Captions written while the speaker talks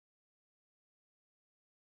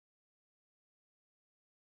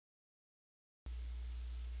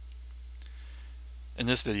In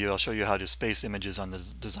this video, I'll show you how to space images on the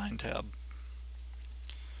Design tab.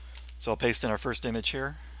 So I'll paste in our first image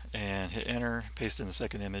here and hit enter, paste in the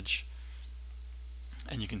second image,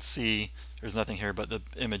 and you can see there's nothing here but the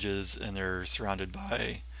images, and they're surrounded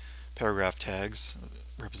by paragraph tags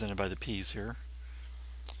represented by the P's here.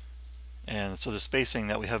 And so the spacing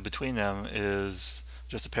that we have between them is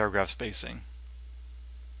just a paragraph spacing.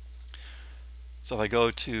 So if I go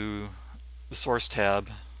to the Source tab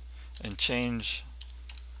and change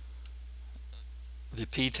the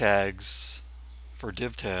P tags for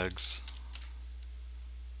div tags,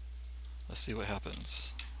 let's see what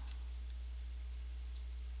happens.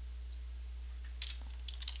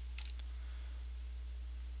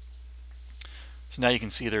 So now you can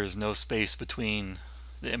see there's no space between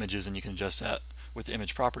the images, and you can adjust that with the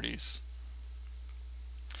image properties.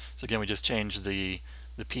 So again, we just changed the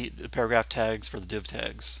paragraph tags for the div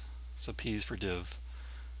tags. So P's for div,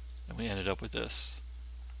 and we ended up with this.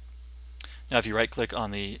 Now if you right click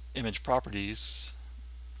on the image properties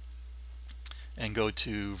and go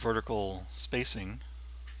to vertical spacing,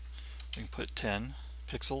 you can put 10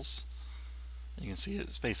 pixels. You can see it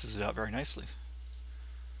spaces it out very nicely.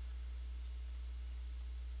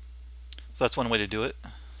 So that's one way to do it.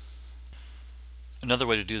 Another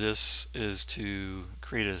way to do this is to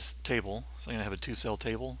create a table. So I'm going to have a 2-cell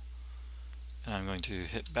table, and I'm going to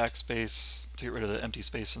hit backspace to get rid of the empty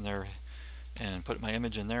space in there and put my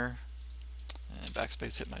image in there, and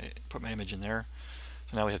backspace, put my image in there.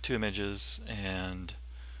 So now we have 2 images, and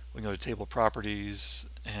we can go to table properties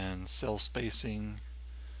and cell spacing,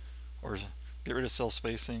 or get rid of cell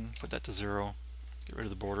spacing, put that to 0, get rid of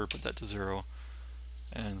the border, put that to 0,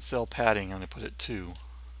 and cell padding I'm going to put it 2. You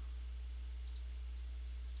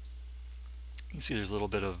can see there's a little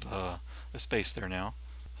bit of a space there now.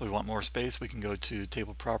 So if we want more space, we can go to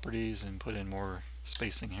table properties and put in more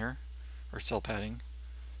spacing here, or cell padding.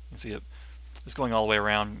 You can see it's going all the way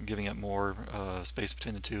around, giving it more space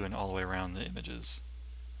between the two and all the way around the images.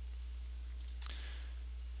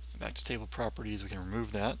 Back to table properties, we can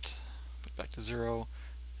remove that, put it back to 0,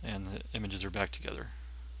 and the images are back together.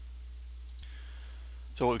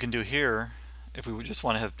 So what we can do here, if we just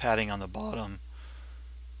want to have padding on the bottom,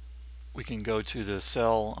 we can go to the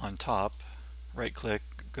cell on top, right click,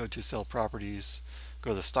 go to cell properties,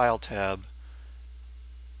 go to the style tab,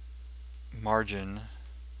 margin,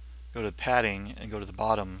 go to padding, and go to the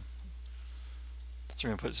bottom. So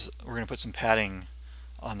we're going to put some padding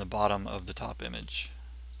on the bottom of the top image.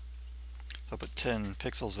 So I'll put 10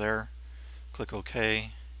 pixels there, click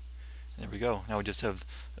OK, and there we go. Now we just have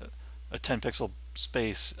a 10 pixel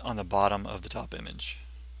space on the bottom of the top image.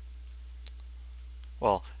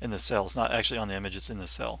 Well, in the cell. It's not actually on the image, it's in the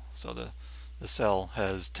cell. So the cell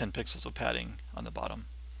has 10 pixels of padding on the bottom.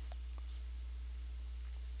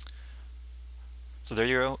 So there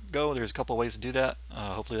you go. There's a couple of ways to do that.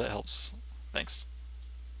 Hopefully that helps. Thanks.